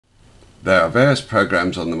There are various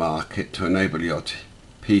programs on the market to enable your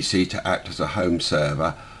PC to act as a home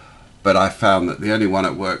server, but I found that the only one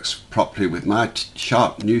that works properly with my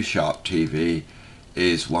new Sharp TV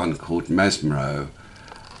is one called Mezzmo,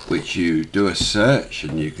 which you do a search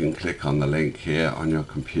and you can click on the link here on your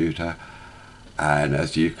computer, and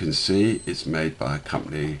as you can see, it's made by a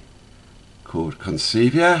company called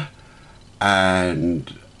Concevia.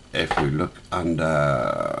 And if we look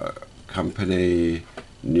under company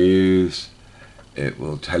news, it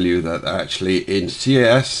will tell you that they're actually in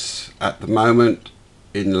CES at the moment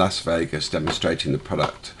in Las Vegas demonstrating the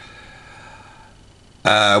product.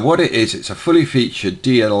 What it is, it's a fully featured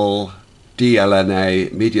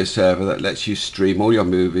DLNA media server that lets you stream all your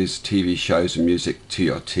movies, TV shows and music to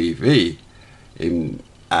your TV,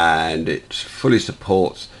 and it fully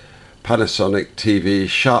supports Panasonic TVs,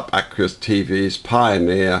 Sharp Aquos TVs,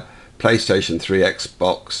 Pioneer, PlayStation 3,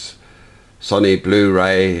 Xbox, Sony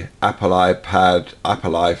Blu-ray, Apple iPad,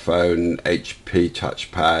 Apple iPhone, HP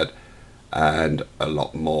touchpad, and a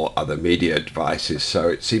lot more other media devices. So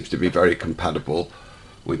it seems to be very compatible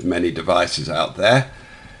with many devices out there.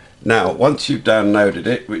 Now, once you've downloaded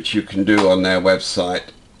it, which you can do on their website,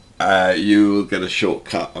 you will get a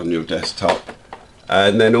shortcut on your desktop,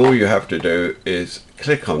 and then all you have to do is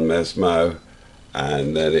click on Mezzmo,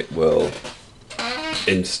 and then it will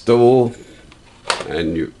install,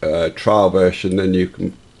 and you trial version, then you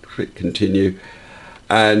can click continue,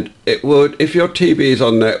 and it would, if your TV is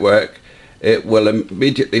on network, it will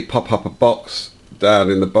immediately pop up a box down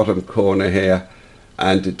in the bottom corner here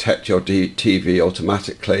and detect your TV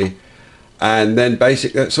automatically. And then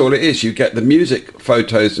basically that's all it is. You get the music,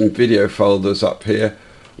 photos and video folders up here,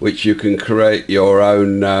 which you can create your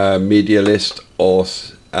own media list or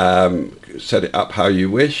set it up how you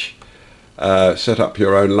wish, set up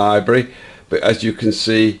your own library. But as you can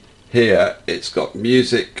see here, it's got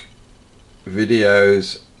music,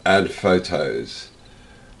 videos and photos,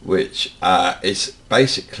 which is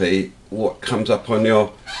basically what comes up on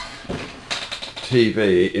your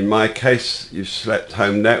TV. In my case, you select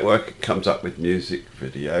home network, it comes up with music,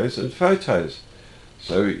 videos and photos.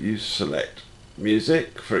 So you select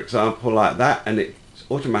music, for example, like that, and it's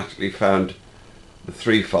automatically found the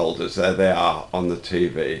 3 folders. There they are on the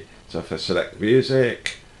TV. So if I select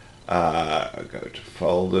music, I go to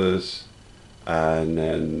folders, and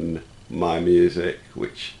then my music,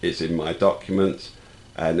 which is in my documents,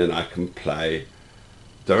 and then I can play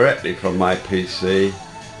directly from my PC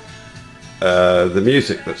the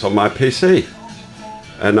music that's on my PC,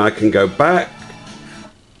 and I can go back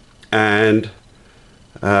and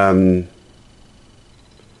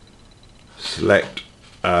select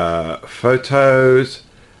photos,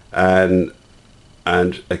 and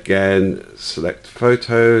again select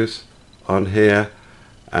photos on here,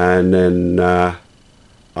 and then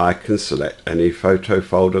I can select any photo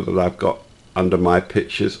folder that I've got under my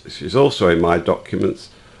pictures, which is also in my documents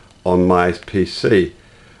on my PC.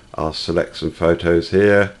 I'll select some photos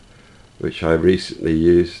here which I recently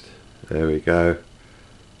used, there we go,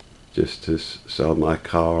 just to sell my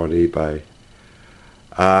car on eBay.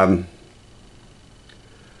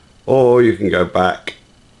 Or you can go back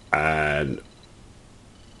and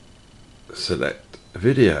select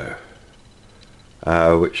video,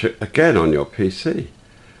 which again on your PC,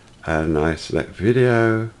 and I select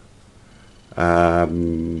video,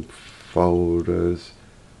 folders,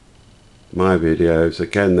 my videos,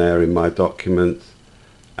 again they're in my documents,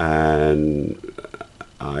 and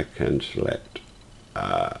I can select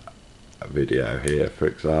a video here, for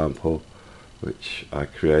example, which I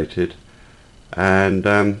created, and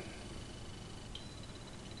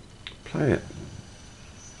play it.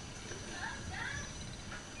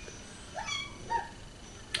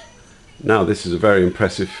 Now this is a very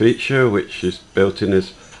impressive feature which is built in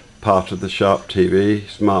as part of the Sharp TV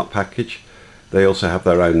Smart Package. They also have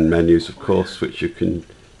their own menus, of course, which you can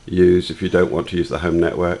use if you don't want to use the home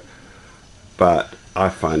network, but I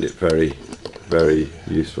find it very, very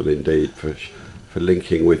useful indeed for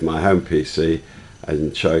linking with my home PC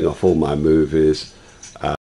and showing off all my movies,